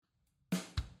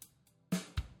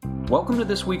Welcome to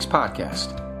this week's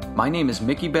podcast. My name is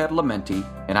Mickey Badalamenti,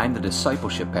 and I'm the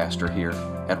discipleship pastor here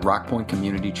at Rock Point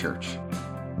Community Church.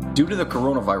 Due to the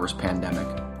coronavirus pandemic,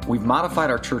 we've modified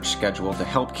our church schedule to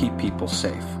help keep people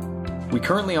safe. We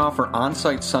currently offer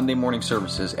on-site Sunday morning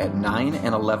services at 9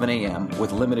 and 11 a.m.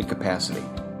 with limited capacity,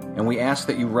 and we ask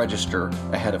that you register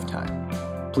ahead of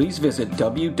time. Please visit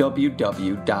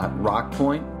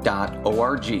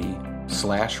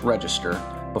www.rockpoint.org/register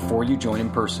before you join in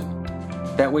person.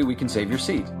 That way we can save your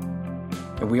seat.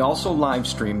 And we also live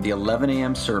stream the 11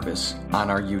 a.m. service on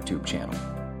our YouTube channel.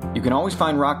 You can always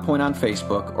find Rock Point on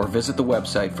Facebook or visit the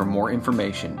website for more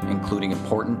information, including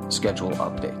important schedule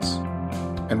updates.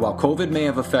 And while COVID may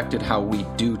have affected how we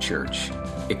do church,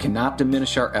 it cannot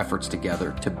diminish our efforts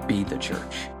together to be the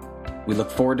church. We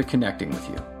look forward to connecting with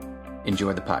you.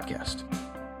 Enjoy the podcast.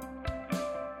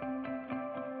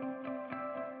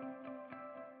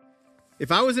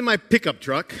 If I was in my pickup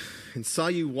truck and saw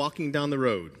you walking down the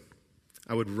road,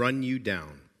 I would run you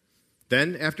down.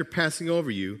 Then, after passing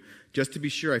over you, just to be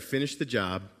sure I finished the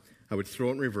job, I would throw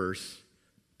it in reverse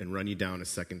and run you down a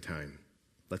second time.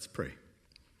 Let's pray.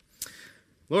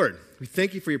 Lord, we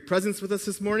thank you for your presence with us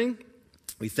this morning.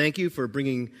 We thank you for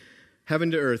bringing heaven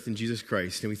to earth in Jesus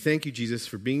Christ. And we thank you, Jesus,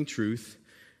 for being truth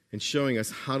and showing us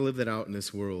how to live that out in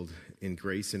this world in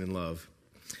grace and in love.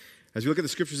 As we look at the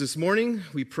scriptures this morning,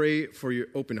 we pray for your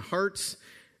open hearts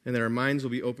and that our minds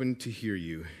will be open to hear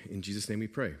you. In Jesus' name we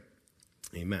pray.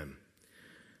 Amen.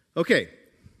 Okay,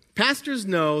 pastors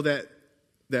know that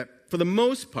for the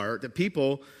most part, that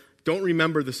people don't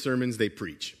remember the sermons they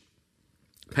preach.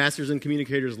 Pastors and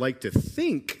communicators like to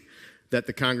think that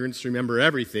the congregants remember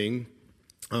everything,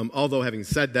 although having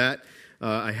said that,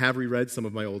 I have reread some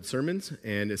of my old sermons,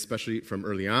 and especially from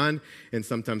early on, and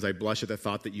sometimes I blush at the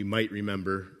thought that you might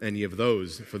remember any of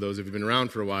those, for those who have been around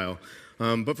for a while.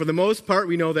 But for the most part,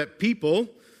 we know that people,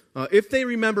 if they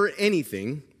remember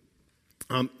anything,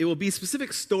 it will be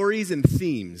specific stories and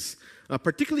themes,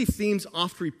 particularly themes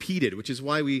oft repeated, which is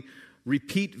why we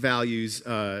repeat values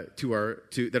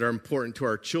that are important to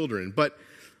our children. But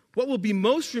what will be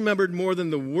most remembered more than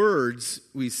the words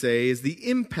we say is the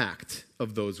impact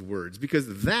of those words,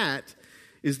 because that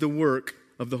is the work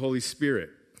of the Holy Spirit.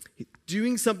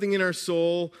 Doing something in our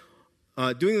soul,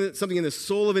 doing something in the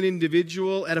soul of an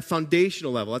individual at a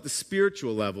foundational level, at the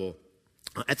spiritual level,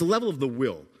 at the level of the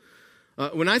will.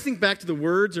 When I think back to the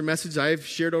words or messages I've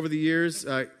shared over the years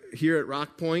here at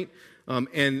Rock Point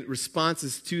and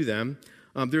responses to them,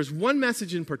 there's one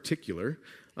message in particular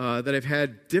that I've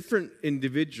had different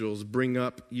individuals bring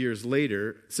up years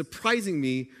later, surprising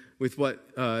me with what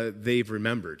they've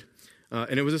remembered.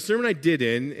 And it was a sermon I did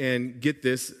and get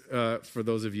this, for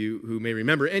those of you who may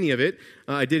remember any of it,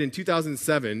 I did in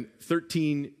 2007,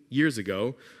 13 years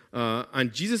ago,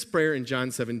 on Jesus' prayer in John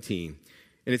 17.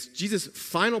 And it's Jesus'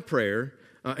 final prayer,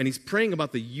 and he's praying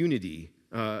about the unity,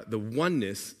 the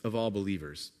oneness of all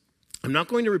believers. I'm not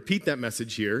going to repeat that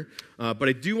message here, but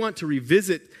I do want to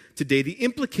revisit today the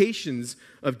implications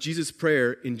of Jesus'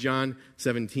 prayer in John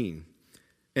 17.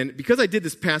 And because I did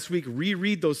this past week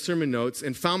reread those sermon notes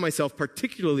and found myself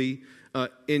particularly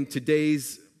in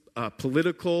today's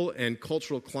political and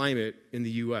cultural climate in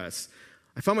the U.S.,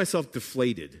 I found myself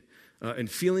deflated and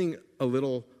feeling a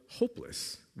little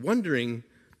hopeless, wondering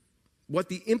what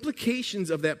the implications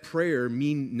of that prayer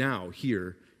mean now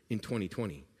here in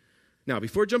 2020. Now,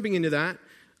 before jumping into that,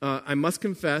 I must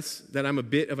confess that I'm a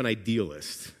bit of an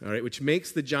idealist, all right, which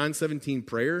makes the John 17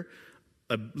 prayer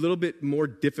a little bit more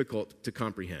difficult to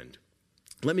comprehend.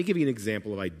 Let me give you an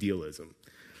example of idealism. All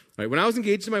right, when I was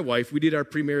engaged to my wife, we did our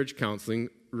pre-marriage counseling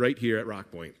right here at Rock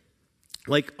Point.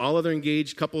 Like all other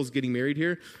engaged couples getting married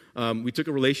here, we took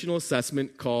a relational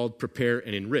assessment called Prepare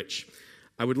and Enrich.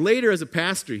 I would later, as a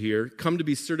pastor here, come to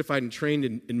be certified and trained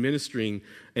in administering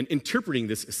and interpreting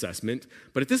this assessment,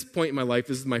 but at this point in my life,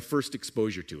 this is my first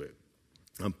exposure to it.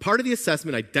 Part of the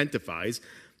assessment identifies,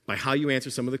 by how you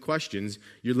answer some of the questions,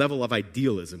 your level of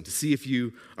idealism, to see if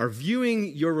you are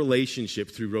viewing your relationship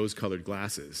through rose-colored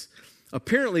glasses.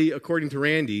 Apparently, according to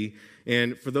Randy,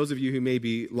 and for those of you who may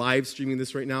be live streaming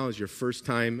this right now as your first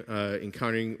time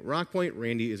encountering Rock Point,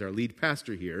 Randy is our lead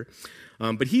pastor here,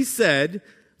 but he said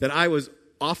that I was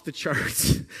off the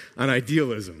charts on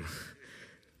idealism.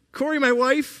 Corey, my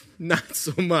wife, not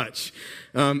so much.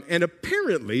 And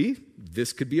apparently,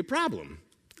 this could be a problem.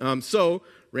 So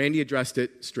Randy addressed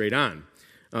it straight on.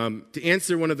 To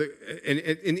answer one of the,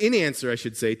 in answer, I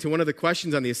should say, to one of the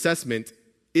questions on the assessment,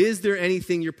 is there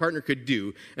anything your partner could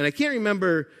do? And I can't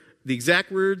remember the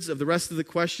exact words of the rest of the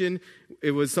question.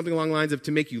 It was something along the lines of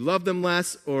to make you love them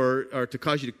less or to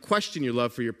cause you to question your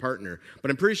love for your partner.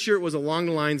 But I'm pretty sure it was along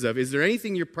the lines of, is there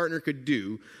anything your partner could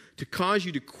do to cause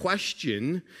you to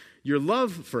question your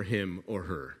love for him or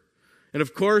her. And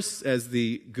of course, as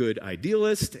the good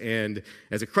idealist and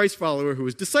as a Christ follower who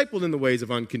was discipled in the ways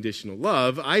of unconditional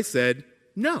love, I said,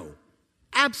 no,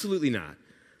 absolutely not.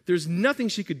 There's nothing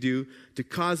she could do to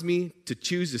cause me to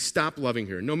choose to stop loving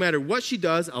her. No matter what she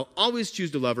does, I'll always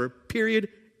choose to love her, period,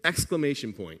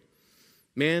 exclamation point.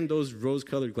 Man, those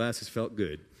rose-colored glasses felt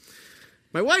good.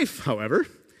 My wife, however,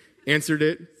 answered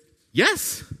it,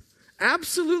 yes,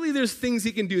 absolutely there's things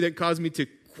he can do that cause me to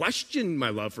question my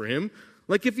love for him,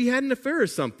 like if he had an affair or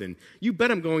something. You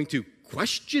bet I'm going to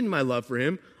question my love for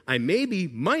him. I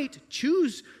might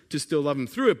choose to still love him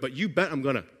through it, but you bet I'm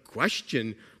going to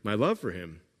question my love for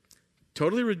him.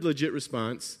 Totally legit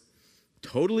response,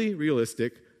 totally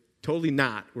realistic, totally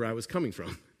not where I was coming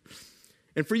from.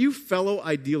 And for you fellow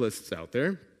idealists out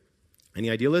there, any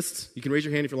idealists? You can raise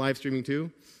your hand if you're live streaming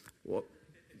too. Well,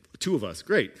 two of us,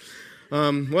 great.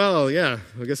 I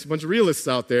guess a bunch of realists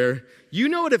out there. You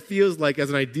know what it feels like as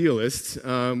an idealist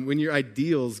when your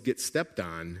ideals get stepped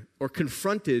on or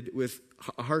confronted with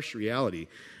a harsh reality.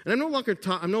 And I'm no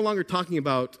longer talking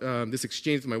about this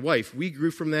exchange with my wife. We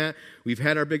grew from that. We've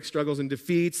had our big struggles and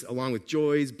defeats, along with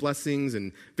joys, blessings,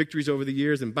 and victories over the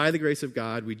years. And by the grace of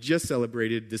God, we just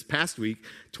celebrated this past week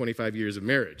 25 years of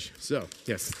marriage. So,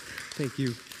 yes, thank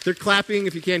you. They're clapping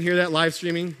if you can't hear that live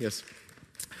streaming. Yes.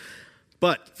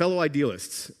 But, fellow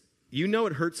idealists, you know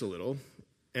it hurts a little,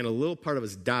 and a little part of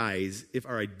us dies if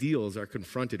our ideals are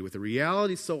confronted with a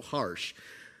reality so harsh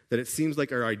that it seems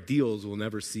like our ideals will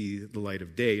never see the light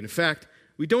of day. In fact,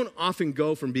 we don't often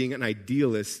go from being an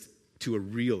idealist to a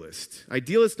realist.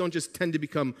 Idealists don't just tend to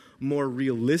become more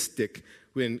realistic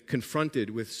when confronted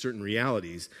with certain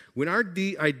realities. When our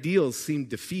ideals seem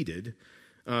defeated,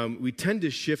 we tend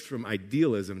to shift from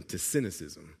idealism to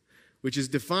cynicism, which is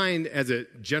defined as a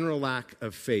general lack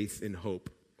of faith in hope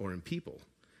or in people.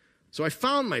 So I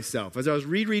found myself, as I was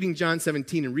rereading John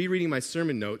 17 and rereading my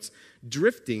sermon notes,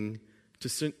 drifting to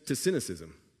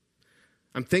cynicism.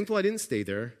 I'm thankful I didn't stay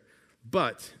there,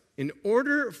 but in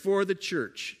order for the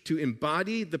church to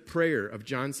embody the prayer of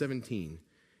John 17,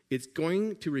 it's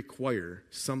going to require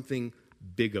something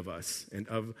big of us and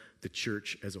of the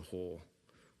church as a whole.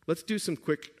 Let's do some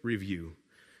quick review.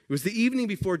 It was the evening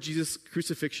before Jesus'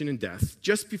 crucifixion and death,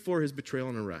 just before his betrayal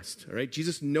and arrest. All right?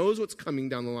 Jesus knows what's coming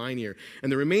down the line here.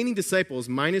 And the remaining disciples,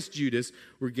 minus Judas,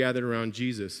 were gathered around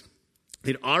Jesus.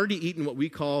 They'd already eaten what we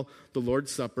call the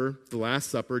Lord's Supper, the Last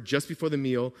Supper, just before the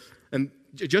meal. And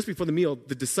just before the meal,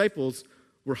 the disciples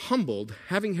were humbled,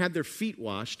 having had their feet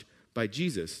washed by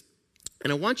Jesus.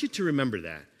 And I want you to remember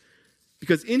that,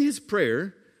 because in his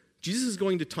prayer, Jesus is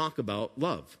going to talk about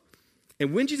love.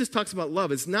 And when Jesus talks about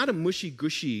love, it's not a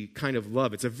mushy-gushy kind of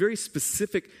love. It's a very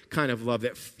specific kind of love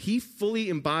that he fully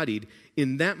embodied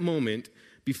in that moment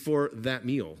before that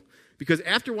meal. Because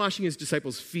after washing his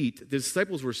disciples' feet, the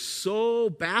disciples were so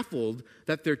baffled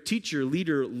that their teacher,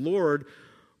 leader, Lord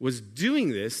was doing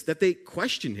this that they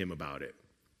questioned him about it.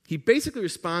 He basically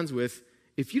responds with,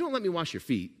 if you don't let me wash your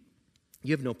feet,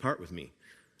 you have no part with me.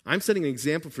 I'm setting an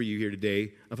example for you here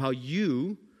today of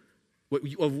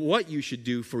what you should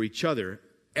do for each other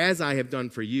as I have done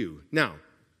for you. Now,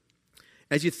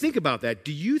 as you think about that,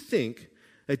 do you think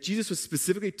that Jesus was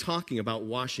specifically talking about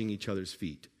washing each other's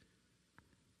feet?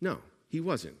 No, he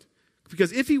wasn't.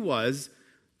 Because if he was,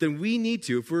 then we need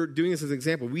to, if we're doing this as an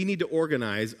example, we need to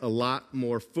organize a lot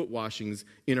more foot washings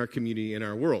in our community, in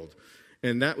our world.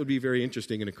 And that would be very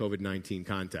interesting in a COVID-19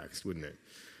 context, wouldn't it?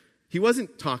 He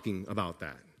wasn't talking about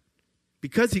that.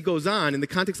 Because he goes on in the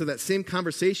context of that same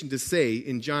conversation to say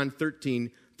in John 13,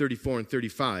 34 and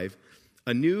 35,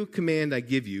 a new command I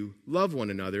give you, love one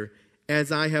another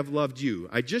as I have loved you.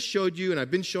 I just showed you, and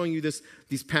I've been showing you this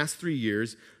these past 3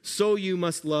 years, so you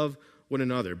must love one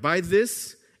another. By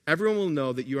this, everyone will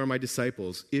know that you are my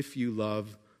disciples if you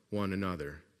love one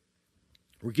another.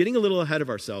 We're getting a little ahead of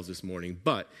ourselves this morning,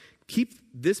 but keep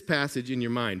this passage in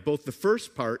your mind, both the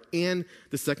first part and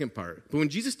the second part. But when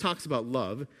Jesus talks about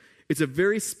love, it's a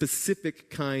very specific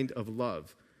kind of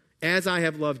love, as I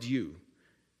have loved you,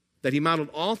 that he modeled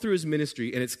all through his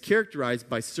ministry, and it's characterized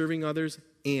by serving others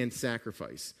and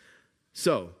sacrifice.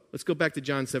 So, let's go back to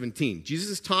John 17. Jesus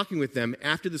is talking with them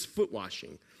after this foot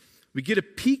washing. We get a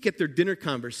peek at their dinner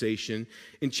conversation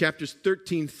in chapters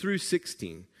 13 through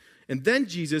 16. And then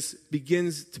Jesus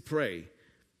begins to pray.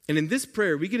 And in this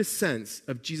prayer, we get a sense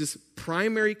of Jesus'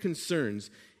 primary concerns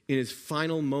in his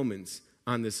final moments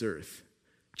on this earth.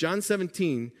 John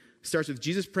 17 starts with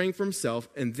Jesus praying for himself,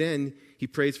 and then he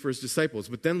prays for his disciples.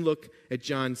 But then look at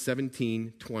John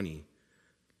 17:20.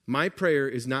 My prayer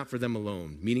is not for them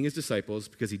alone, meaning his disciples,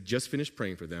 because he just finished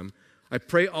praying for them. I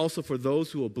pray also for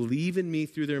those who will believe in me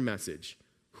through their message.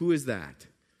 Who is that?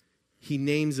 He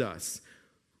names us.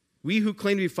 We who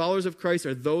claim to be followers of Christ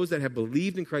are those that have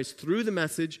believed in Christ through the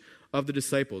message of the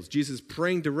disciples. Jesus is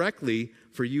praying directly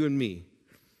for you and me.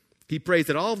 He prays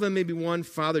that all of them may be one.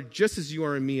 Father, just as you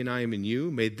are in me and I am in you,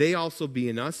 may they also be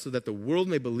in us, so that the world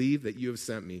may believe that you have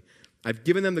sent me. I've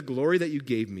given them the glory that you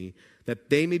gave me, that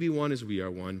they may be one as we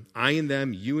are one, I and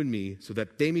them, you and me, so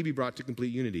that they may be brought to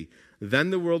complete unity. Then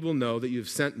the world will know that you have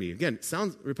sent me. Again, it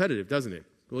sounds repetitive, doesn't it?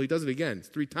 Well, he does it again. It's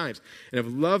 3 times. And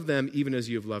I've loved them even as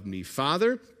you have loved me.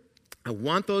 Father, I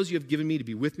want those you have given me to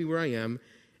be with me where I am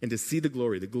and to see the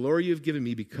glory you have given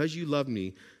me because you loved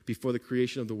me before the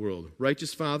creation of the world.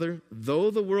 Righteous Father, though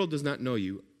the world does not know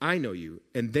you, I know you,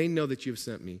 and they know that you have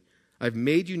sent me. I've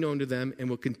made you known to them and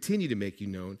will continue to make you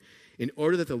known, in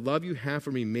order that the love you have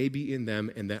for me may be in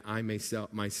them and that I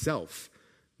myself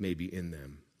may be in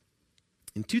them.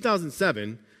 In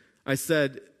 2007, I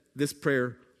said, this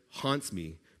prayer haunts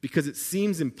me because it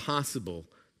seems impossible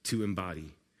to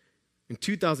embody. In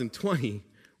 2020,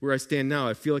 where I stand now,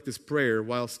 I feel like this prayer,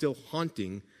 while still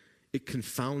haunting, it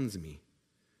confounds me.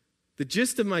 The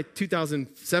gist of my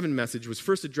 2007 message was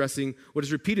first addressing what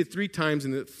is repeated 3 times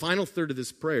in the final third of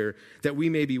this prayer, that we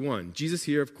may be one. Jesus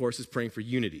here, of course, is praying for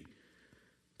unity.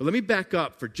 But let me back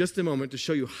up for just a moment to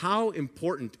show you how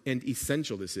important and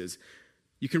essential this is.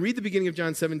 You can read the beginning of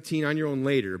John 17 on your own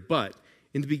later, but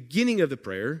in the beginning of the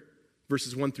prayer,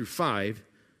 verses 1 through 5,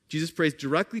 Jesus prays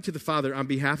directly to the Father on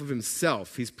behalf of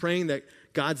himself. He's praying that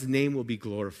God's name will be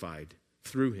glorified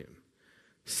through him.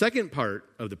 Second part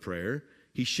of the prayer,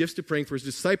 he shifts to praying for his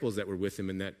disciples that were with him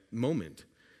in that moment.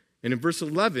 And in verse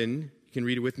 11, you can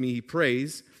read it with me, he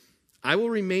prays, I will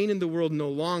remain in the world no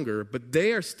longer, but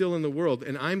they are still in the world,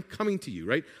 and I'm coming to you,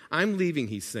 right? I'm leaving,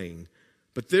 he's saying,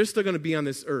 but they're still going to be on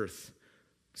this earth.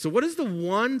 So what is the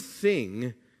one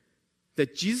thing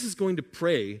that Jesus is going to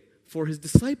pray for his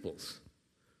disciples?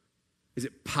 Is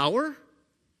it power?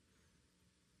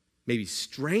 Maybe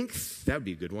strength? That would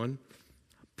be a good one.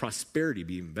 Prosperity would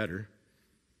be even better.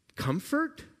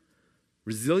 Comfort?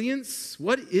 Resilience?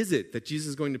 What is it that Jesus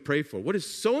is going to pray for? What is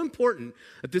so important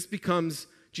that this becomes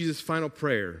Jesus' final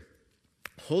prayer?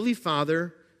 Holy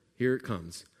Father, here it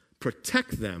comes.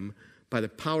 Protect them by the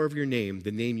power of your name,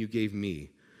 the name you gave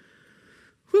me.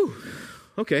 Whew.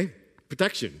 Okay,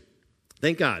 protection.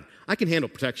 Thank God. I can handle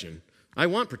protection. I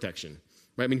want protection.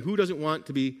 Right? I mean, who doesn't want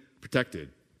to be protected?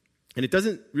 And it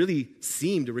doesn't really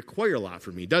seem to require a lot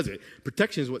from me, does it?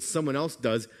 Protection is what someone else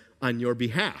does on your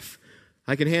behalf.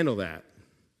 I can handle that.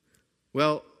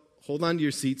 Well, hold on to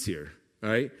your seats here, all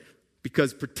right?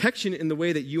 Because protection in the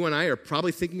way that you and I are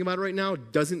probably thinking about it right now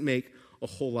doesn't make a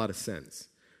whole lot of sense.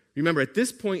 Remember, at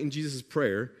this point in Jesus'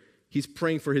 prayer, he's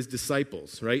praying for his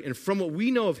disciples, right? And from what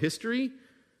we know of history,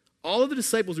 all of the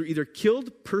disciples were either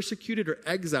killed, persecuted, or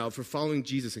exiled for following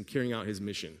Jesus and carrying out his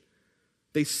mission.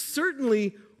 They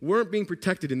certainly weren't being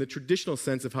protected in the traditional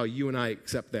sense of how you and I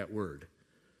accept that word.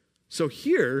 So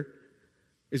here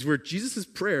is where Jesus'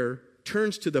 prayer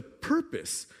turns to the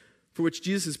purpose for which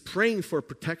Jesus is praying for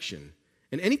protection.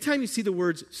 And anytime you see the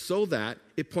words so that,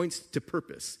 it points to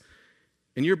purpose.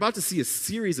 And you're about to see a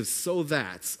series of so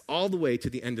that's all the way to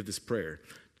the end of this prayer.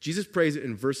 Jesus prays it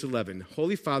in verse 11.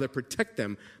 Holy Father, protect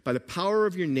them by the power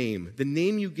of your name, the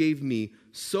name you gave me,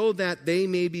 so that they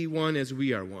may be one as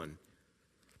we are one.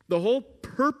 The whole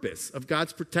purpose of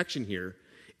God's protection here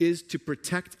is to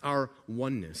protect our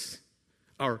oneness,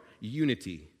 our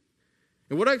unity.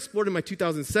 And what I explored in my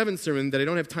 2007 sermon that I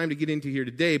don't have time to get into here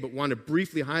today, but want to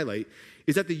briefly highlight,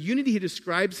 is that the unity he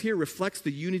describes here reflects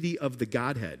the unity of the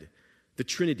Godhead, the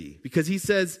Trinity. Because he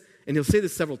says, and he'll say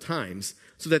this several times,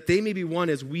 so that they may be one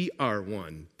as we are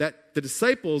one. That the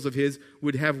disciples of his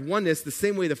would have oneness the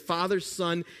same way the Father,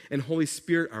 Son, and Holy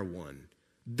Spirit are one.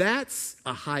 That's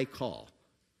a high call.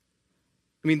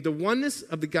 I mean, the oneness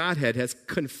of the Godhead has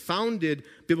confounded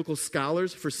biblical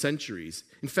scholars for centuries.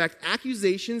 In fact,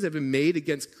 accusations have been made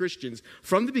against Christians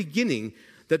from the beginning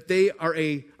that they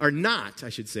are not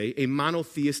a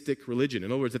monotheistic religion.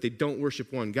 In other words, that they don't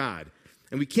worship one God.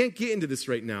 And we can't get into this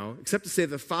right now, except to say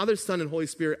that the Father, Son, and Holy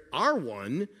Spirit are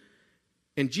one,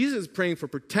 and Jesus is praying for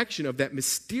protection of that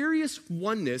mysterious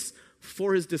oneness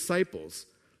for his disciples.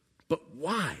 But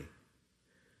why?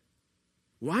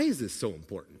 Why is this so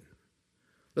important?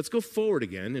 Let's go forward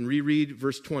again and reread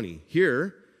verse 20.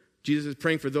 Here, Jesus is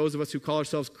praying for those of us who call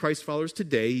ourselves Christ followers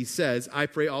today. He says, I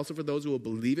pray also for those who will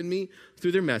believe in me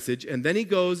through their message. And then he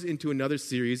goes into another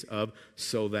series of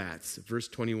so that's. Verse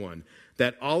 21.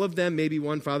 That all of them may be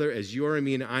one, Father, as you are in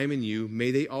me and I am in you.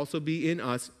 May they also be in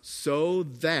us, so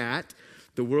that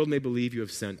the world may believe you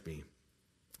have sent me.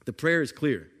 The prayer is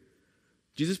clear.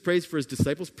 Jesus prays for his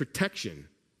disciples' protection.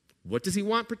 What does he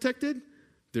want protected?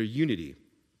 Their unity.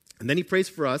 And then he prays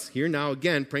for us, here now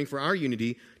again, praying for our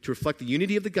unity to reflect the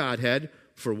unity of the Godhead.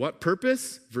 For what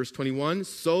purpose? Verse 21,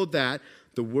 so that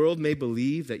the world may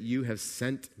believe that you have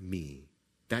sent me.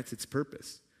 That's its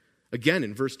purpose. Again,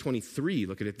 in verse 23,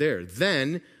 look at it there.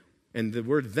 Then, and the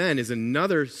word then is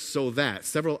another so that.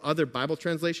 Several other Bible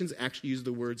translations actually use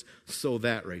the words so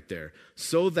that right there.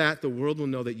 So that the world will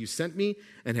know that you sent me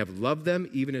and have loved them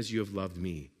even as you have loved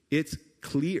me. It's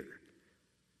clear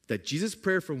that Jesus'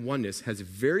 prayer for oneness has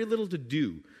very little to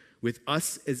do with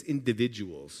us as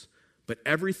individuals, but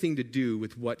everything to do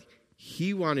with what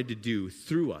he wanted to do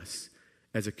through us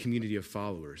as a community of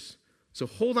followers. So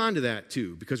hold on to that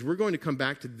too, because we're going to come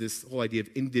back to this whole idea of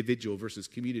individual versus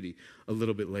community a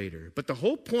little bit later. But the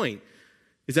whole point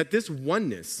is that this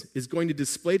oneness is going to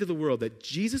display to the world that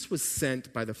Jesus was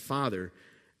sent by the Father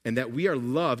and that we are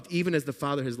loved even as the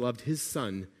Father has loved his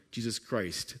Son, Jesus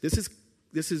Christ.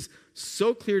 This is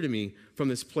so clear to me from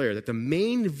this prayer that the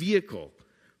main vehicle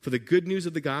for the good news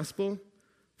of the gospel,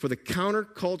 for the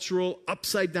countercultural,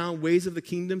 upside-down ways of the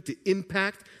kingdom to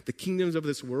impact the kingdoms of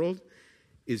this world,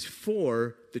 is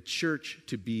for the church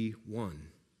to be one.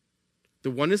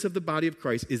 The oneness of the body of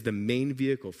Christ is the main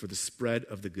vehicle for the spread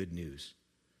of the good news.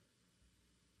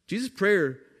 Jesus'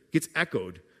 prayer gets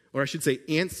echoed, or I should say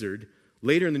answered,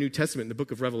 later in the New Testament in the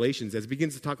book of Revelations as it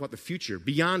begins to talk about the future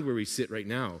beyond where we sit right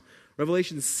now.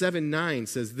 Revelation 7:9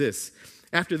 says this,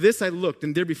 after this I looked,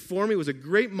 and there before me was a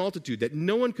great multitude that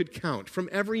no one could count from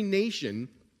every nation.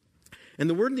 And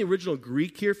the word in the original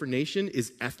Greek here for nation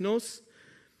is ethnos,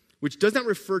 which does not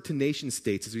refer to nation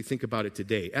states as we think about it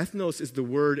today. Ethnos is the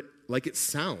word like it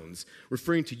sounds,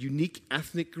 referring to unique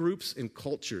ethnic groups and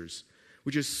cultures,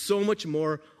 which is so much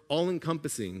more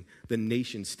all-encompassing than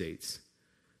nation states.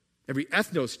 Every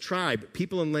ethnos, tribe,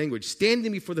 people, and language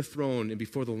standing before the throne and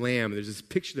before the Lamb. There's this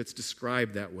picture that's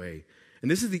described that way.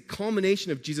 And this is the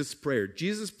culmination of Jesus' prayer.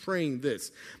 Jesus praying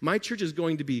this, my church is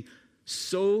going to be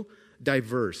so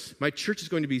diverse. My church is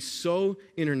going to be so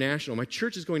international. My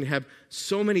church is going to have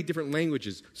so many different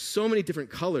languages, so many different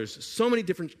colors, so many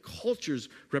different cultures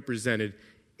represented.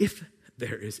 If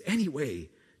there is any way,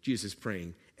 Jesus is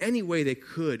praying, any way they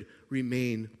could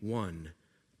remain one,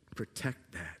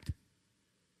 protect that.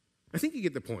 I think you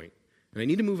get the point, and I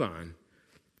need to move on.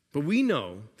 But we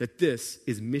know that this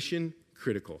is mission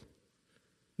critical.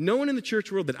 No one in the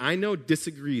church world that I know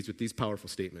disagrees with these powerful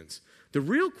statements. The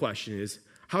real question is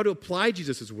how to apply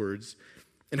Jesus' words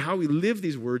and how we live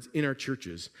these words in our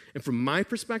churches. And from my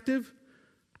perspective,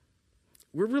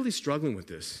 we're really struggling with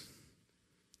this.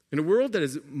 In a world that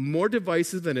is more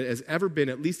divisive than it has ever been,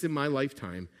 at least in my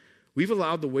lifetime, we've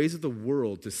allowed the ways of the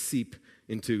world to seep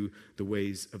into the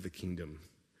ways of the kingdom.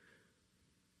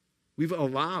 We've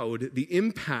allowed the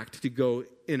impact to go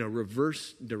in a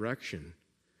reverse direction.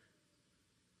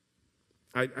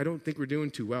 I don't think we're doing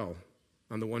too well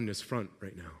on the oneness front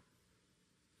right now.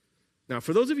 Now,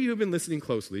 for those of you who have been listening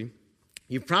closely,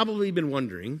 you've probably been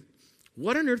wondering,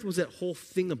 what on earth was that whole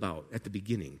thing about at the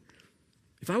beginning?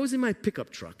 If I was in my pickup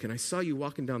truck and I saw you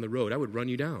walking down the road, I would run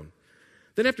you down.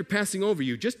 Then after passing over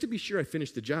you, just to be sure I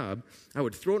finished the job, I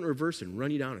would throw it in reverse and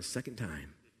run you down a second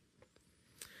time.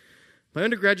 My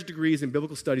undergraduate degree is in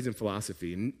biblical studies and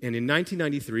philosophy, and in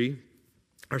 1993,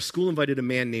 our school invited a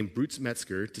man named Bruce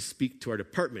Metzger to speak to our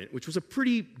department, which was a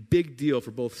pretty big deal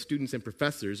for both students and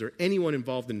professors or anyone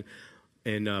involved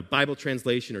in Bible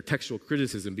translation or textual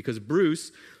criticism, because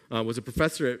Bruce was a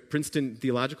professor at Princeton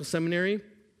Theological Seminary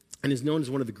and is known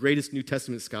as one of the greatest New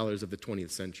Testament scholars of the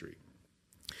 20th century.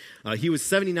 He was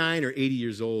 79 or 80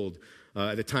 years old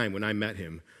at the time when I met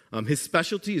him. His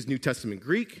specialty is New Testament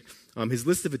Greek. His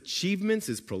list of achievements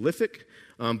is prolific,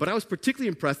 but I was particularly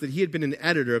impressed that he had been an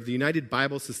editor of the United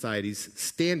Bible Society's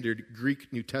Standard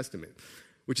Greek New Testament,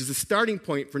 which is the starting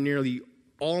point for nearly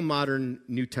all modern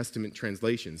New Testament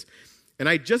translations. And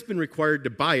I had just been required to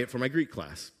buy it for my Greek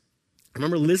class. I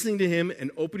remember listening to him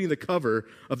and opening the cover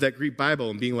of that Greek Bible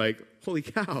and being like, holy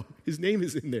cow, his name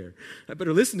is in there. I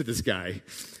better listen to this guy.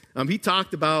 He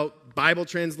talked about Bible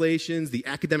translations, the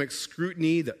academic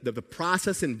scrutiny, the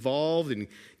process involved in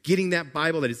getting that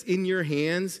Bible that is in your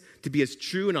hands to be as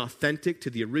true and authentic to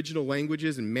the original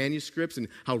languages and manuscripts, and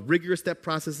how rigorous that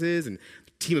process is, and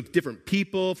a team of different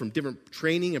people from different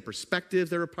training and perspectives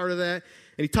that are a part of that.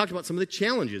 And he talked about some of the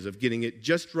challenges of getting it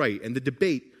just right and the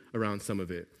debate around some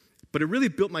of it. But it really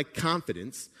built my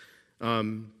confidence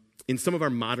in some of our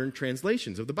modern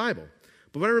translations of the Bible.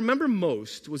 But what I remember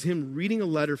most was him reading a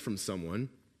letter from someone,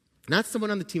 not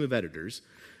someone on the team of editors,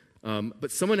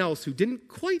 but someone else who didn't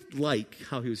quite like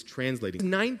how he was translating.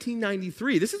 In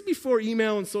 1993, this is before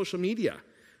email and social media,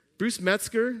 Bruce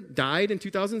Metzger died in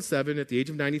 2007 at the age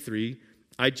of 93.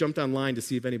 I jumped online to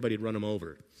see if anybody had run him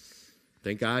over.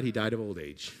 Thank God he died of old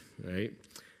age, right?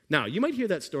 Now, you might hear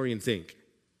that story and think,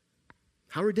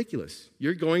 how ridiculous.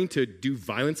 You're going to do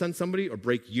violence on somebody or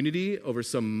break unity over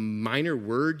some minor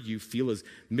word you feel is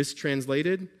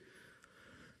mistranslated?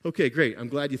 Okay, great. I'm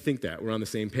glad you think that. We're on the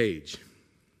same page.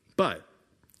 But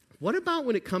what about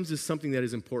when it comes to something that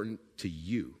is important to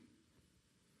you?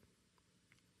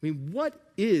 I mean, what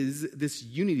is this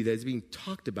unity that is being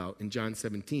talked about in John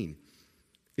 17?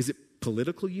 Is it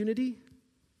political unity?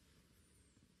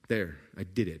 There, I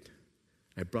did it.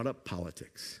 I brought up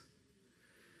politics.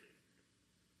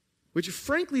 Which,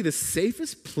 frankly, the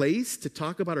safest place to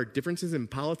talk about our differences in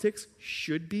politics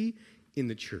should be in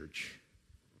the church.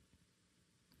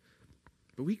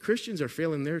 But we Christians are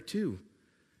failing there too.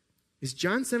 Is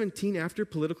John 17 after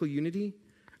political unity?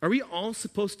 Are we all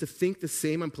supposed to think the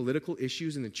same on political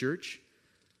issues in the church?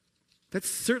 That's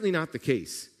certainly not the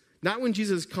case. Not when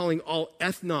Jesus is calling all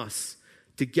ethnos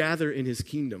to gather in his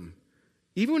kingdom.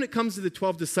 Even when it comes to the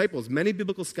 12 disciples, many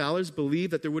biblical scholars believe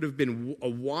that there would have been a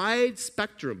wide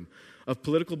spectrum of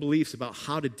political beliefs about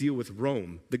how to deal with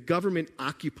Rome, the government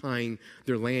occupying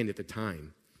their land at the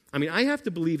time. I mean, I have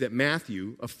to believe that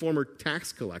Matthew, a former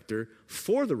tax collector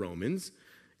for the Romans,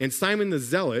 and Simon the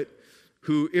Zealot,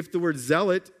 who, if the word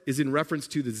zealot is in reference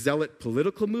to the zealot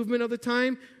political movement of the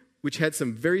time, which had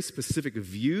some very specific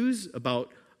views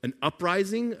about an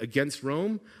uprising against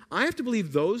Rome, I have to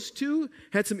believe those two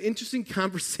had some interesting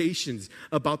conversations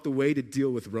about the way to deal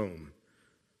with Rome.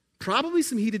 Probably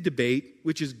some heated debate,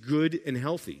 which is good and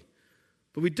healthy.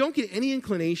 But we don't get any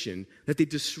inclination that they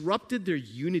disrupted their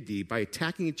unity by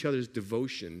attacking each other's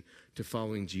devotion to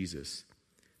following Jesus,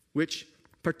 which,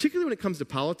 particularly when it comes to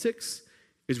politics,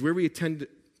 is where we tend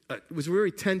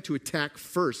to attack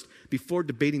first before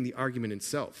debating the argument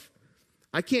itself.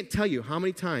 I can't tell you how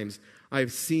many times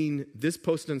I've seen this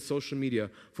posted on social media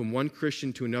from one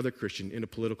Christian to another Christian in a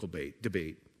political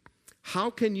debate. How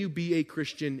can you be a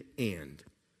Christian and?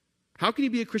 How can you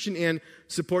be a Christian and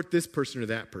support this person or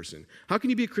that person? How can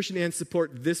you be a Christian and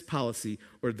support this policy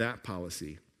or that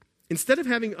policy? Instead of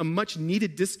having a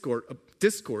much-needed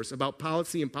discourse about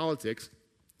policy and politics,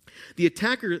 the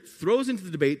attacker throws into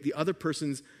the debate the other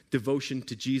person's devotion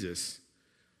to Jesus,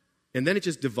 and then it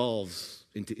just devolves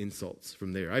into insults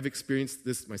from there. I've experienced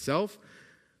this myself,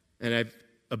 and I've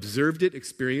observed it,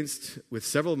 experienced with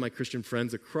several of my Christian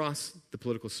friends across the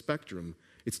political spectrum.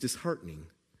 It's disheartening.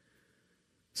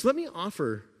 So let me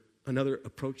offer another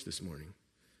approach this morning.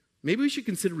 Maybe we should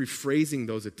consider rephrasing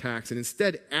those attacks and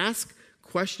instead ask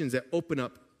questions that open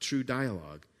up true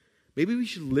dialogue. Maybe we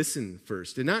should listen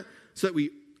first, and not so that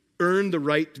we earn the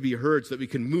right to be heard so that we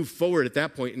can move forward at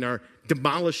that point in our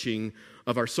demolishing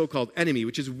of our so-called enemy,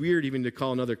 which is weird even to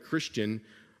call another Christian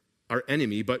our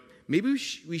enemy, but maybe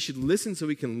we should listen so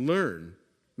we can learn.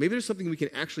 Maybe there's something we can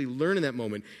actually learn in that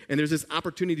moment, and there's this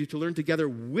opportunity to learn together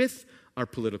with our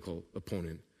political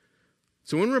opponent.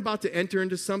 So when we're about to enter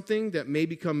into something that may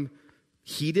become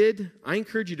heated, I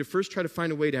encourage you to first try to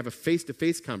find a way to have a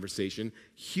face-to-face conversation,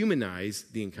 humanize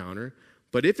the encounter,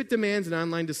 but if it demands an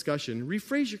online discussion,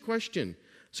 rephrase your question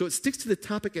so it sticks to the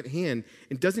topic at hand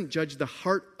and doesn't judge the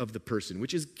heart of the person,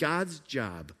 which is God's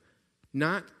job,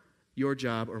 not your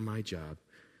job or my job.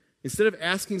 Instead of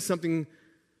asking something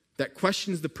that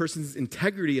questions the person's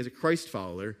integrity as a Christ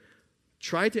follower,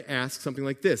 try to ask something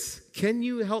like this: can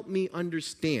you help me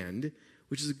understand,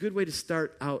 which is a good way to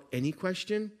start out any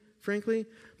question, frankly,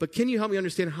 but can you help me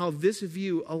understand how this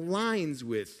view aligns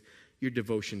with your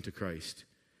devotion to Christ?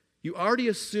 You already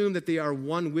assume that they are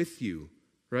one with you,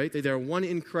 right? That they are one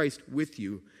in Christ with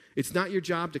you. It's not your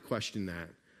job to question that.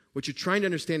 What you're trying to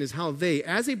understand is how they,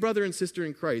 as a brother and sister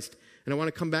in Christ, and I want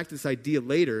to come back to this idea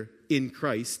later, in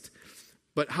Christ,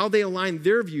 but how they align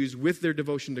their views with their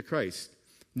devotion to Christ.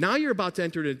 Now you're about to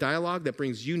enter into a dialogue that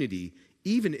brings unity,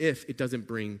 even if it doesn't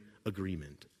bring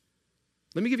agreement.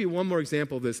 Let me give you one more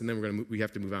example of this, and then we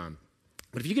have to move on.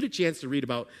 But if you get a chance to read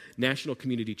about National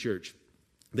Community Church,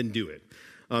 then do it.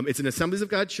 It's an Assemblies of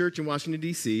God church in Washington,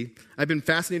 D.C. I've been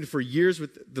fascinated for years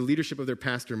with the leadership of their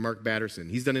pastor, Mark Batterson.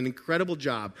 He's done an incredible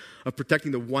job of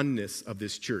protecting the oneness of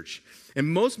this church. And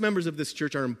most members of this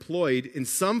church are employed in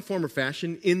some form or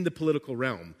fashion in the political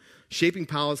realm, shaping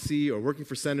policy or working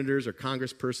for senators or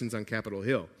congresspersons on Capitol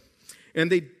Hill.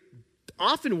 And they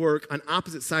often work on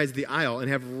opposite sides of the aisle and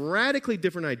have radically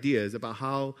different ideas about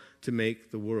how to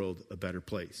make the world a better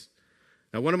place.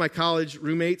 Now, one of my college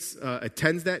roommates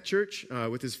attends that church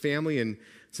with his family, and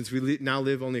since we now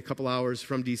live only a couple hours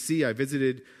from D.C., I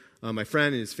visited my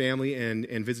friend and his family,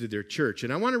 and visited their church.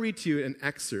 And I want to read to you an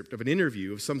excerpt of an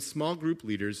interview of some small group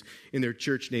leaders in their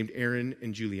church named Aaron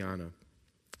and Juliana.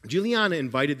 Juliana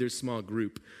invited their small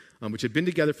group, which had been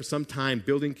together for some time,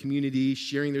 building community,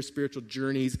 sharing their spiritual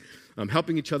journeys,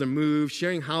 helping each other move,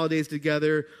 sharing holidays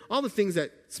together, all the things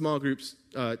that small groups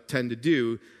tend to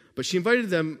do. But she invited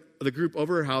the group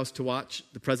over her house to watch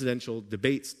the presidential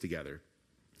debates together.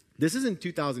 This is in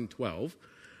 2012.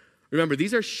 Remember,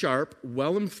 these are sharp,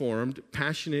 well-informed,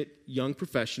 passionate young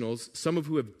professionals, some of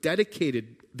who have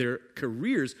dedicated their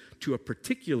careers to a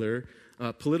particular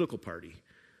political party.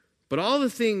 But all the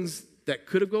things that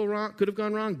could have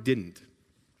gone wrong didn't.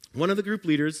 One of the group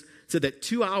leaders said that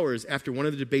 2 hours after one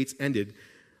of the debates ended,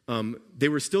 they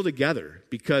were still together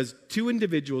because two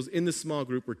individuals in the small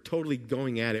group were totally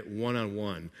going at it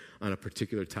one-on-one on a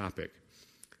particular topic.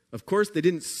 Of course, they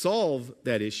didn't solve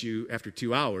that issue after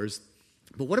 2 hours,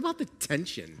 but what about the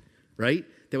tension, right,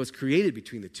 that was created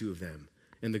between the two of them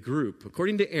and the group?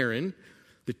 According to Aaron,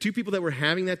 the two people that were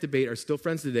having that debate are still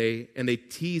friends today, and they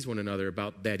tease one another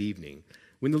about that evening.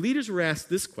 When the leaders were asked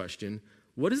this question,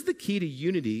 what is the key to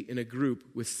unity in a group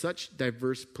with such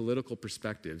diverse political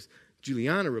perspectives?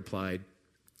 Juliana replied,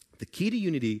 the key to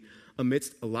unity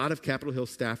amidst a lot of Capitol Hill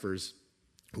staffers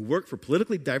who work for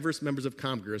politically diverse members of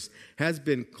Congress has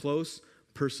been close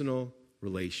personal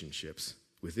relationships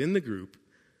within the group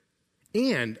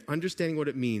and understanding what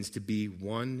it means to be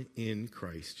one in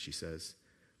Christ, she says.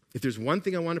 If there's one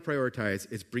thing I want to prioritize,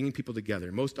 it's bringing people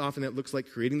together. Most often that looks like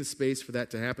creating the space for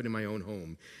that to happen in my own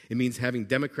home. It means having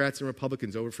Democrats and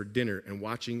Republicans over for dinner and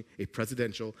watching a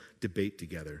presidential debate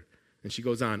together. And she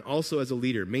goes on, also as a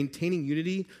leader, maintaining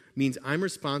unity means I'm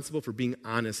responsible for being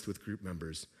honest with group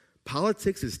members.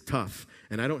 Politics is tough,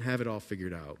 and I don't have it all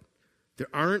figured out. There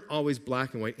aren't always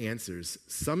black and white answers.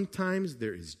 Sometimes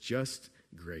there is just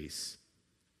grace.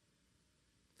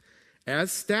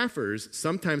 As staffers,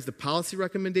 sometimes the policy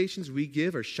recommendations we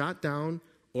give are shot down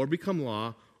or become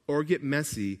law or get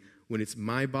messy when it's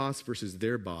my boss versus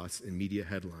their boss in media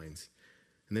headlines.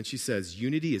 And then she says,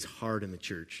 unity is hard in the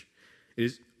church. It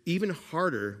is even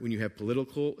harder when you have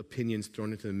political opinions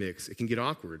thrown into the mix. It can get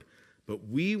awkward. But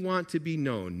we want to be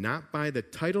known not by the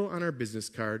title on our business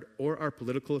card or our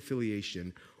political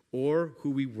affiliation or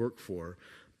who we work for,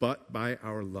 but by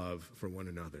our love for one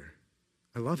another.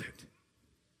 I love it.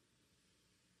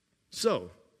 So,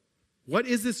 what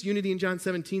is this unity in John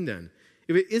 17 then?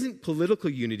 If it isn't political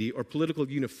unity or political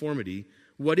uniformity,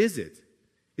 what is it?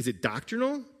 Is it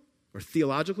doctrinal or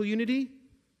theological unity?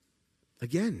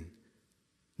 Again,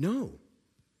 no.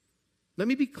 Let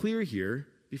me be clear here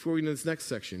before we get into this next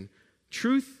section.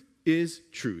 Truth is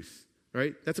truth,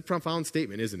 right? That's a profound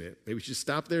statement, isn't it? Maybe we should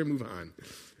stop there and move on.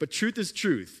 But truth is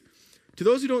truth. To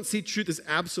those who don't see truth as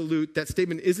absolute, that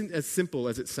statement isn't as simple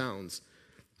as it sounds.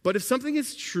 But if something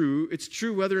is true, it's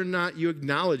true whether or not you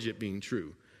acknowledge it being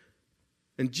true.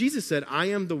 And Jesus said, I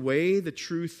am the way, the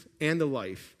truth, and the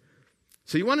life.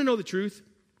 So you want to know the truth?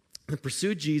 Then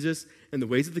pursue Jesus and the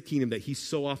ways of the kingdom that he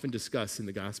so often discussed in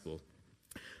the gospel.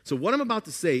 So what I'm about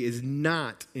to say is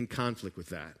not in conflict with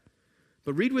that.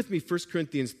 But read with me 1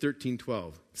 Corinthians 13:12.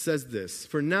 It says this,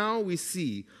 for now we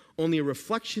see only a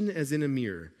reflection as in a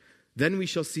mirror. Then we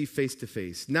shall see face to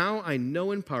face. Now I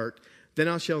know in part, then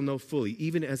I shall know fully,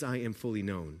 even as I am fully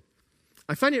known.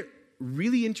 I find it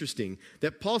really interesting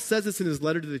that Paul says this in his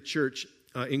letter to the church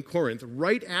in Corinth,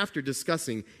 right after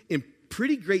discussing in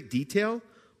pretty great detail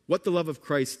what the love of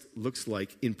Christ looks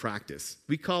like in practice.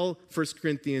 We call 1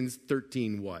 Corinthians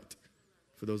 13 what?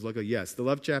 For those looking, yes, the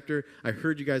love chapter. I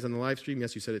heard you guys on the live stream.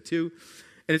 Yes, you said it too.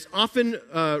 And it's often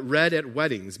read at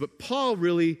weddings. But Paul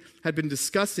really had been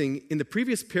discussing in the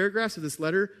previous paragraphs of this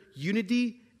letter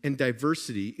unity and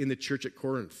diversity in the church at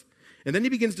Corinth. And then he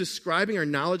begins describing our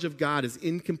knowledge of God as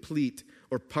incomplete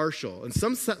or partial. And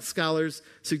some scholars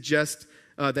suggest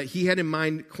that he had in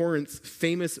mind Corinth's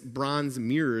famous bronze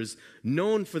mirrors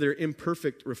known for their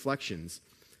imperfect reflections.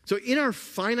 So in our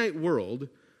finite world,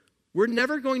 we're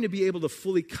never going to be able to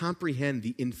fully comprehend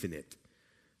the infinite,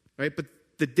 right? But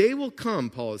the day will come,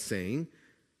 Paul is saying,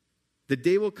 the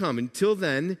day will come. Until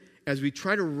then, as we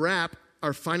try to wrap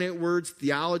our finite words,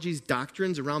 theologies,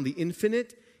 doctrines around the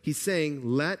infinite, he's saying,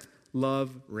 let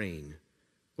love reign.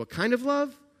 What kind of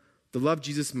love? The love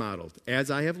Jesus modeled, as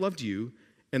I have loved you,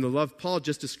 and the love Paul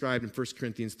just described in 1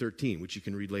 Corinthians 13, which you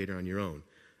can read later on your own.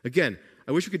 Again,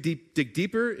 I wish we could dig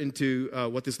deeper into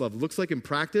what this love looks like in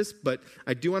practice, but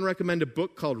I do want to recommend a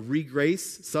book called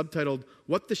Re-Grace, subtitled,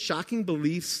 What the Shocking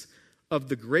Beliefs of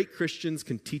the Great Christians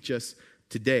Can Teach Us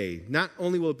Today. Not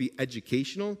only will it be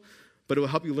educational, but it will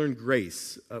help you learn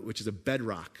grace, which is a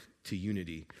bedrock to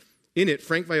unity. In it,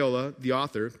 Frank Viola, the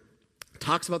author,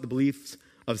 talks about the beliefs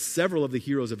of several of the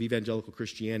heroes of evangelical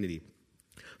Christianity,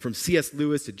 from C.S.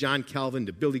 Lewis to John Calvin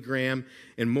to Billy Graham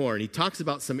and more. And he talks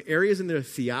about some areas in their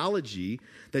theology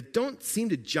that don't seem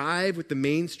to jive with the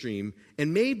mainstream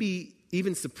and may be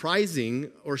even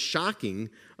surprising or shocking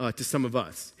to some of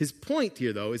us. His point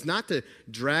here, though, is not to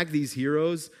drag these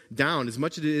heroes down as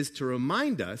much as it is to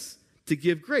remind us to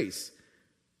give grace,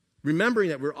 remembering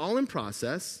that we're all in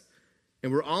process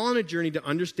and we're all on a journey to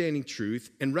understanding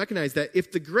truth, and recognize that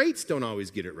if the greats don't always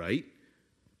get it right,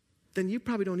 then you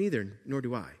probably don't either, nor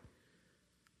do I.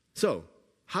 So,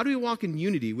 how do we walk in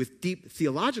unity with deep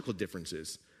theological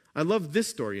differences? I love this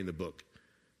story in the book.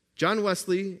 John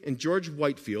Wesley and George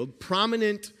Whitefield,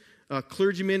 prominent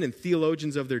clergymen and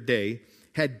theologians of their day,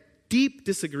 had deep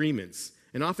disagreements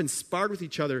and often sparred with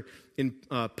each other in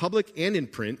public and in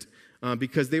print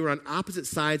because they were on opposite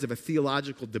sides of a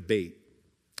theological debate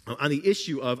on the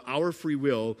issue of our free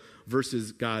will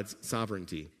versus God's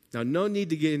sovereignty. Now, no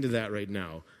need to get into that right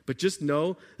now, but just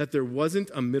know that there wasn't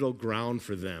a middle ground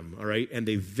for them, all right? And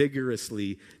they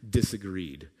vigorously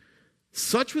disagreed.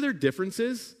 Such were their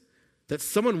differences that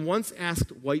someone once asked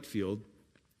Whitefield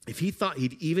if he thought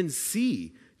he'd even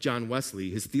see John Wesley,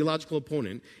 his theological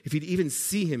opponent, if he'd even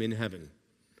see him in heaven.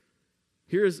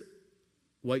 Here's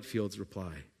Whitefield's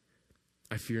reply: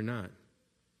 I fear not.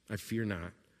 I fear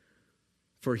not.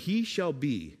 For he shall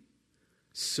be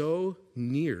so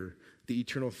near the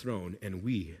eternal throne, and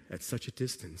we, at such a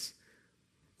distance,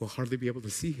 will hardly be able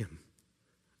to see him.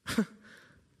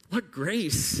 What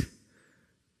grace!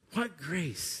 What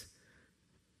grace!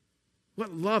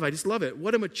 What love. I just love it.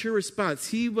 What a mature response.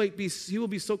 He will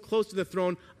be so close to the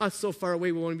throne, us so far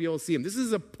away we won't be able to see him. This is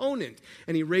his opponent,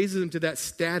 and he raises him to that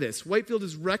status. Whitefield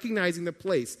is recognizing the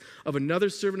place of another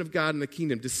servant of God in the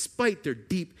kingdom, despite their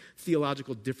deep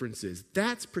theological differences.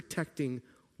 That's protecting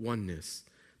oneness.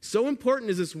 So important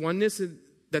is this oneness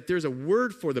that there's a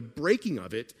word for the breaking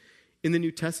of it in the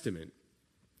New Testament.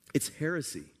 It's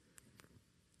heresy.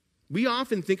 We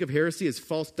often think of heresy as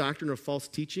false doctrine or false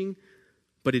teaching,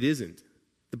 but it isn't.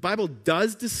 The Bible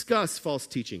does discuss false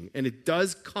teaching, and it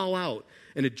does call out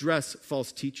and address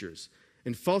false teachers.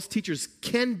 And false teachers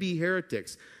can be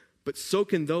heretics, but so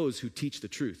can those who teach the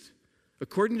truth.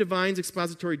 According to Vine's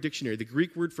Expository Dictionary, the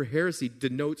Greek word for heresy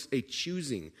denotes a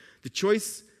choosing. The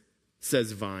choice,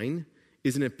 says Vine,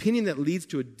 is an opinion that leads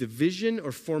to a division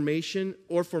or formation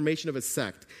of a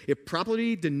sect. It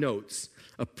properly denotes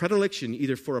a predilection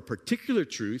either for a particular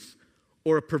truth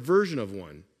or a perversion of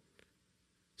one.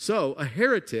 So, a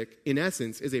heretic, in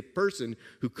essence, is a person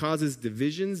who causes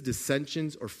divisions,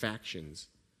 dissensions, or factions.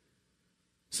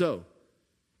 So,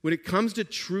 when it comes to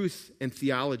truth and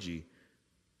theology,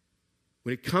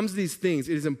 when it comes to these things,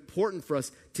 it is important for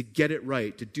us to get it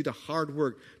right, to do the hard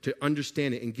work, to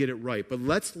understand it and get it right. But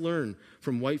let's learn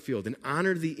from Whitefield and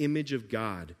honor the image of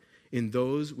God in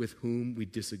those with whom we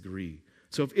disagree.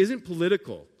 So if it isn't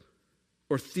political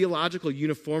or theological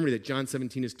uniformity that John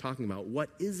 17 is talking about,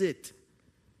 what is it?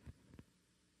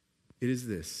 It is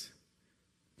this.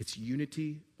 It's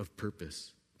unity of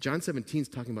purpose. John 17 is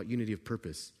talking about unity of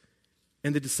purpose.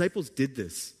 And the disciples did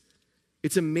this.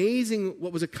 It's amazing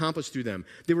what was accomplished through them.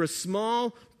 They were a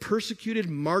small, persecuted,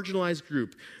 marginalized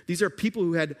group. These are people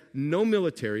who had no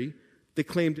military. They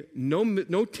claimed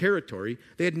no territory.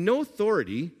 They had no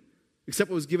authority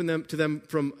except what was given to them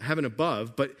from heaven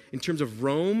above. But in terms of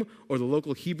Rome or the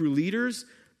local Hebrew leaders,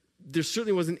 there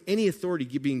certainly wasn't any authority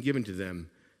being given to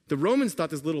them. The Romans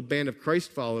thought this little band of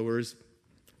Christ followers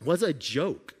was a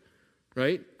joke,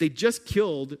 right? They just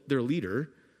killed their leader.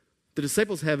 The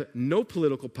disciples have no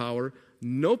political power,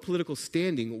 no political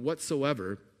standing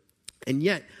whatsoever. And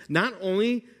yet, not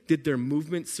only did their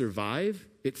movement survive,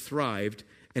 it thrived,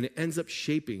 and it ends up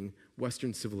shaping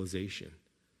Western civilization.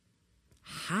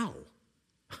 How?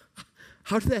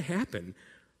 How did that happen?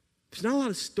 There's not a lot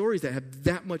of stories that have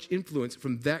that much influence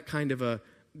from that kind of a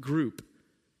group.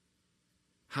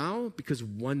 How? Because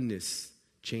oneness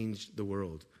changed the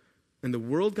world. And the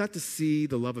world got to see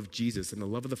the love of Jesus and the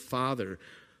love of the Father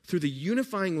through the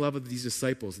unifying love of these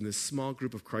disciples and this small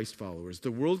group of Christ followers.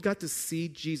 The world got to see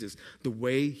Jesus the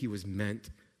way he was meant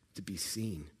to be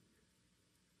seen.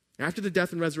 After the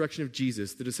death and resurrection of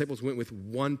Jesus, the disciples went with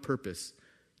one purpose: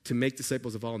 to make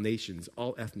disciples of all nations,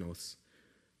 all ethnos.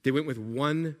 They went with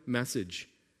one message.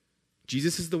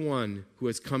 Jesus is the one who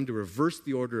has come to reverse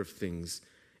the order of things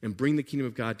and bring the kingdom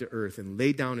of God to earth and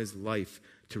lay down his life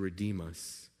to redeem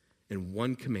us. And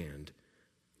one command: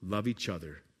 love each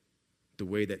other the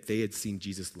way that they had seen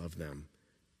Jesus love them.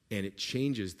 And it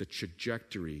changes the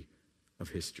trajectory of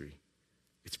history.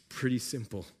 It's pretty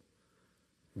simple.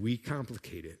 We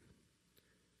complicate it.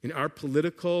 In our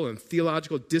political and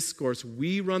theological discourse,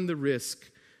 we run the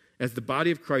risk as the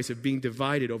body of Christ of being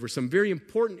divided over some very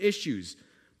important issues.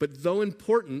 But though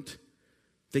important,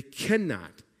 they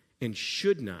cannot and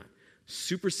should not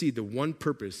supersede the one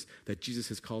purpose that Jesus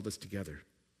has called us together.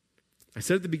 I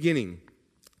said at the beginning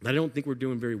that I don't think we're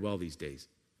doing very well these days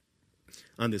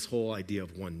on this whole idea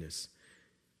of oneness.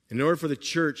 And in order for the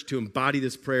church to embody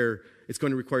this prayer, it's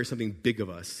going to require something big of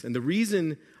us. And the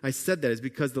reason I said that is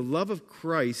because the love of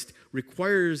Christ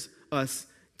requires us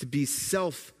to be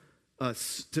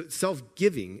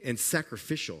self-giving and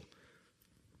sacrificial.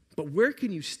 But where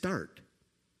can you start?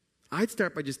 I'd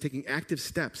start by just taking active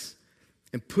steps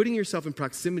and putting yourself in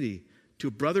proximity to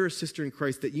a brother or sister in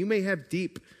Christ that you may have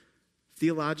deep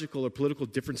theological or political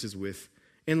differences with,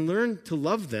 and learn to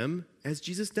love them as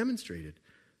Jesus demonstrated.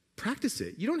 Practice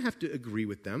it. You don't have to agree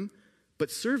with them, but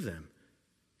serve them.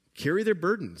 Carry their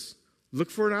burdens.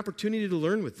 Look for an opportunity to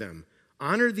learn with them.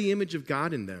 Honor the image of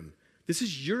God in them. This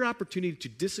is your opportunity to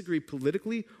disagree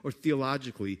politically or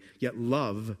theologically, yet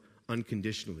love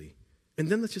unconditionally. And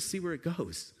then let's just see where it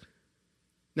goes.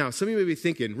 Now, some of you may be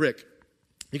thinking, Rick,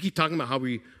 you keep talking about how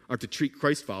we are to treat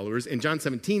Christ followers, and John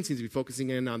 17 seems to be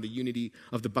focusing in on the unity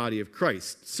of the body of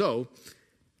Christ. So,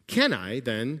 can I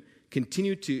then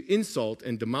continue to insult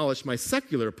and demolish my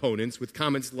secular opponents with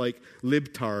comments like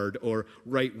libtard or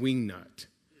right-wing nut?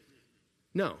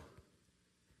 No.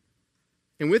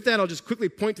 And with that, I'll just quickly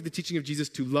point to the teaching of Jesus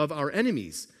to love our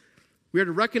enemies. We are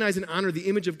to recognize and honor the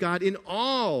image of God in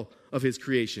all of his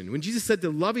creation. When Jesus said to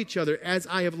love each other as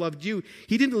I have loved you,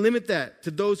 he didn't limit that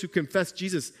to those who confess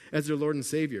Jesus as their Lord and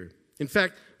Savior. In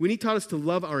fact, when he taught us to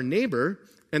love our neighbor,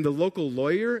 and the local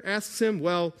lawyer asks him,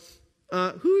 well,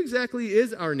 who exactly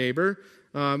is our neighbor?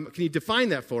 Can you define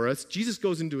that for us? Jesus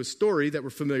goes into a story that we're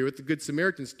familiar with, the Good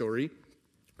Samaritan story,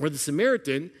 where the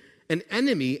Samaritan, an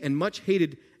enemy and much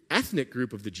hated ethnic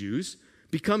group of the Jews,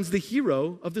 becomes the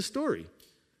hero of the story.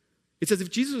 It's as if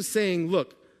Jesus was saying,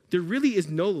 look, there really is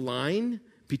no line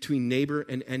between neighbor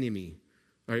and enemy,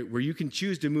 all right, where you can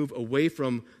choose to move away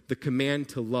from the command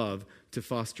to love to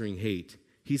fostering hate.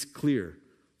 He's clear.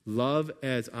 Love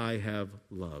as I have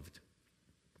loved.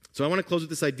 So I want to close with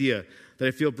this idea that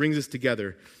I feel brings us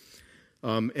together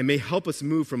and may help us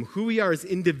move from who we are as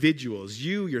individuals,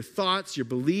 you, your thoughts, your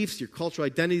beliefs, your cultural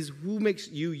identities, who makes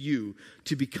you,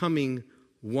 to becoming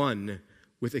one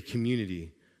with a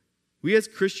community. We as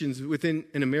Christians within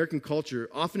an American culture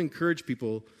often encourage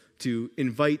people to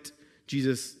invite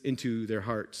Jesus into their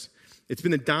hearts. It's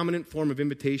been the dominant form of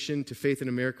invitation to faith in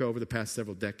America over the past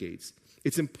several decades.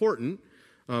 It's important.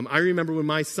 I remember when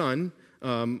my son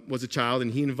was a child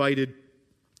and he invited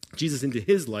Jesus into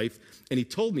his life and he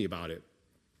told me about it.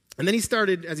 And then he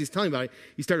started, as he's telling me about it,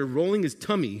 he started rolling his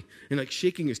tummy and like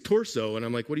shaking his torso. And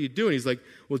I'm like, what are you doing? He's like,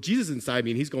 well, Jesus is inside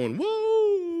me. And he's going,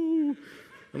 whoa.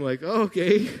 I'm like, oh,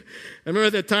 okay. I remember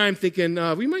at that time thinking,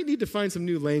 we might need to find some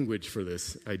new language for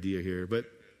this idea here. But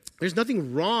there's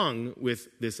nothing wrong with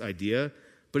this idea,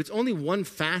 but it's only one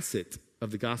facet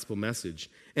of the gospel message.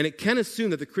 And it can assume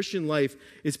that the Christian life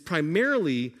is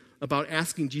primarily about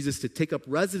asking Jesus to take up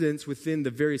residence within the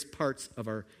various parts of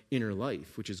our inner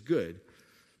life, which is good.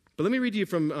 But let me read to you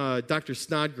from Dr.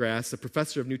 Snodgrass, a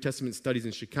professor of New Testament studies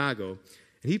in Chicago.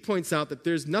 And he points out that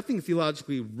there's nothing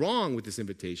theologically wrong with this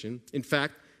invitation. In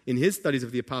fact, in his studies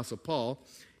of the Apostle Paul,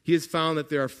 he has found that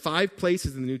there are 5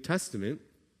 places in the New Testament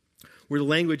where the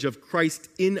language of Christ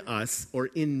in us or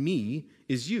in me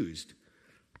is used.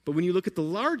 But when you look at the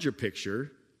larger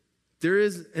picture, there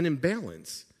is an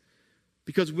imbalance.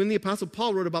 Because when the Apostle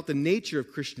Paul wrote about the nature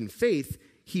of Christian faith,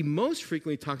 he most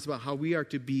frequently talks about how we are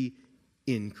to be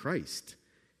in Christ.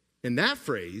 And that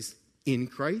phrase, in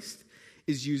Christ,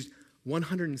 is used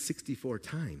 164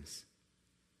 times.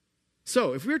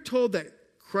 So if we're told that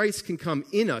Christ can come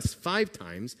in us 5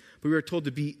 times, but we are told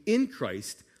to be in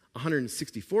Christ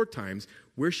 164 times,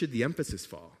 where should the emphasis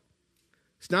fall?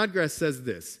 Snodgrass says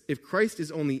this: if Christ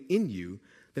is only in you,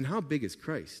 then how big is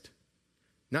Christ?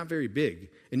 Not very big,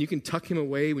 and you can tuck him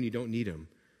away when you don't need him.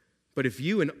 But if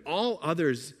you and all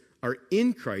others are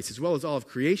in Christ, as well as all of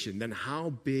creation, then how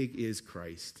big is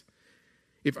Christ?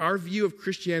 If our view of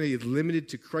Christianity is limited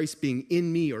to Christ being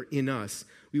in me or in us,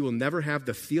 we will never have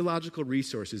the theological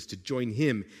resources to join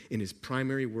him in his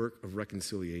primary work of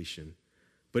reconciliation.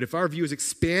 But if our view is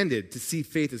expanded to see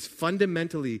faith as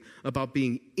fundamentally about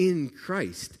being in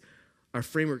Christ, our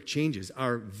framework changes.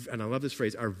 And I love this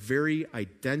phrase, our very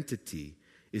identity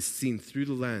is seen through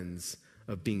the lens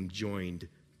of being joined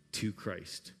to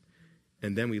Christ.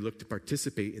 And then we look to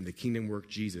participate in the kingdom work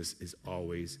Jesus is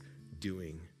always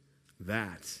doing.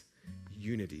 That's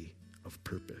unity of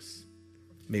purpose.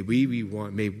 May we be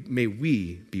one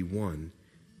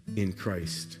in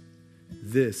Christ.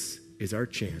 This is our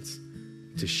chance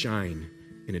to shine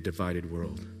in a divided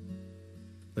world.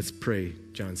 Let's pray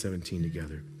John 17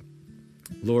 together.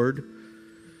 Lord,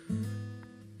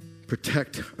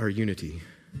 protect our unity.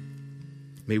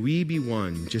 May we be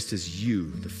one just as you,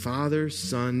 the Father,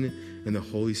 Son, and the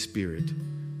Holy Spirit,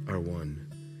 are one.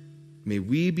 May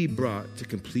we be brought to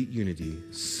complete unity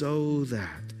so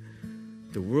that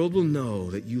the world will know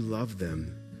that you love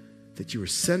them, that you were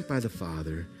sent by the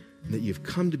Father, and that you have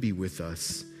come to be with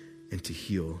us and to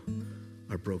heal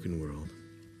our broken world.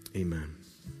 Amen.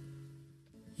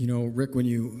 You know, Rick, when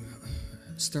you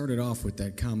started off with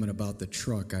that comment about the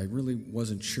truck, I really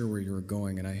wasn't sure where you were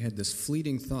going, and I had this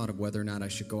fleeting thought of whether or not I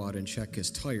should go out and check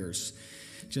his tires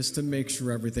just to make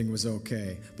sure everything was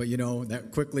okay. But, you know,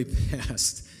 that quickly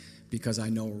passed because I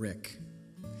know Rick.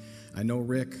 I know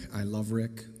Rick. I love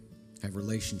Rick. I have a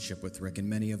relationship with Rick, and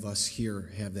many of us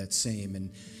here have that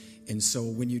same. And so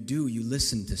when you do, you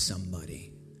listen to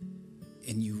somebody,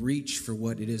 and you reach for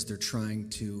what it is they're trying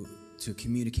to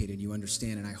communicate, and you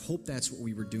understand. And I hope that's what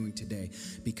we were doing today,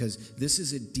 because this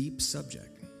is a deep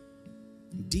subject.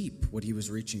 Deep, what he was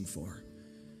reaching for.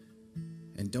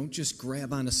 And don't just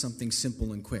grab onto something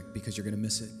simple and quick, because you're going to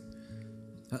miss it.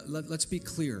 Let's be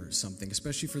clear something,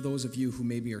 especially for those of you who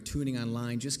maybe are tuning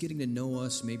online, just getting to know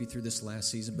us maybe through this last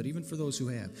season, but even for those who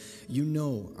have. You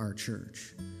know our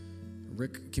church.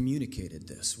 Rick communicated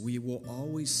this. We will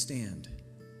always stand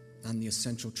on the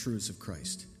essential truths of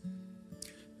Christ.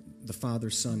 The Father,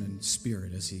 Son, and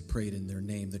Spirit, as he prayed in their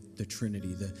name, the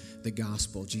Trinity, the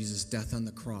gospel, Jesus' death on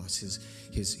the cross,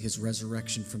 his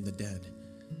resurrection from the dead,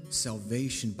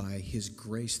 salvation by his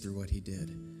grace through what he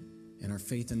did, and our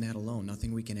faith in that alone,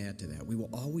 nothing we can add to that. We will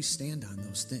always stand on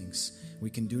those things.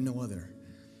 We can do no other.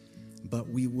 But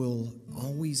we will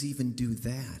always even do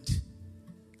that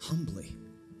humbly,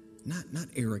 not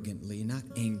arrogantly, not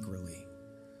angrily.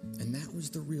 And that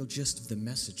was the real gist of the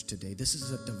message today. This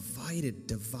is a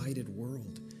divided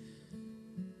world.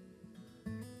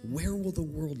 Where will the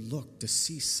world look to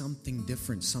see something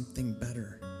different, something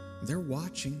better? They're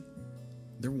watching.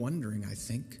 They're wondering, I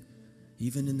think,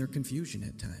 even in their confusion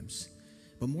at times.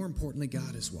 But more importantly,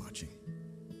 God is watching.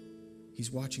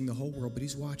 He's watching the whole world, but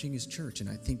he's watching his church. And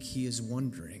I think he is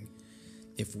wondering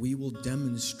if we will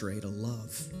demonstrate a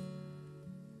love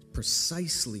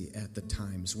precisely at the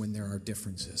times when there are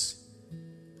differences.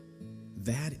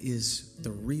 That is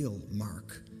the real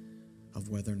mark of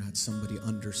whether or not somebody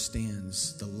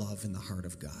understands the love in the heart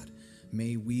of God.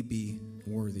 May we be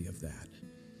worthy of that.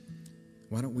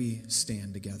 Why don't we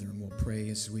stand together and we'll pray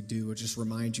as we do. I'll just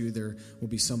remind you there will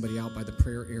be somebody out by the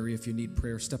prayer area. If you need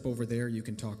prayer, step over there. You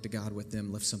can talk to God with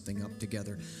them, lift something up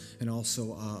together. And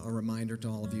also a reminder to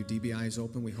all of you, DBI is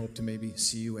open. We hope to maybe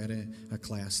see you at a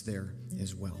class there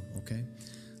as well, okay?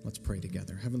 Let's pray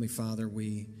together. Heavenly Father,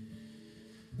 we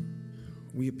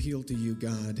appeal to you,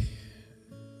 God,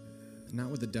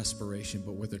 not with a desperation,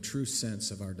 but with a true sense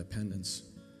of our dependence.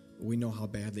 We know how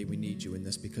badly we need you in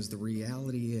this, because the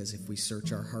reality is, if we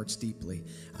search our hearts deeply,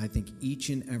 I think each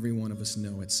and every one of us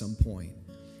know at some point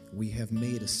we have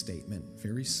made a statement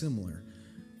very similar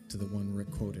to the one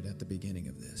Rick quoted at the beginning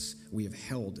of this. We have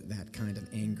held that kind of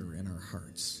anger in our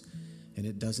hearts, and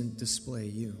it doesn't display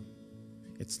you.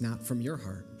 It's not from your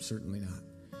heart, certainly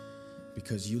not,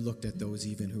 because you looked at those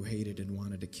even who hated and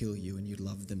wanted to kill you, and you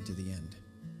loved them to the end.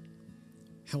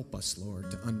 Help us,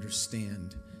 Lord, to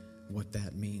understand what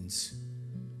that means.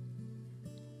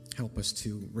 Help us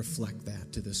to reflect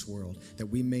that to this world, that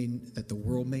the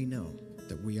world may know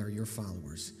that we are your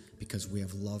followers, because we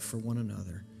have love for one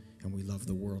another and we love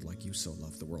the world like you so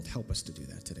love the world. Help us to do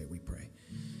that today, we pray.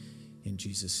 In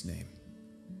Jesus' name,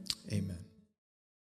 amen.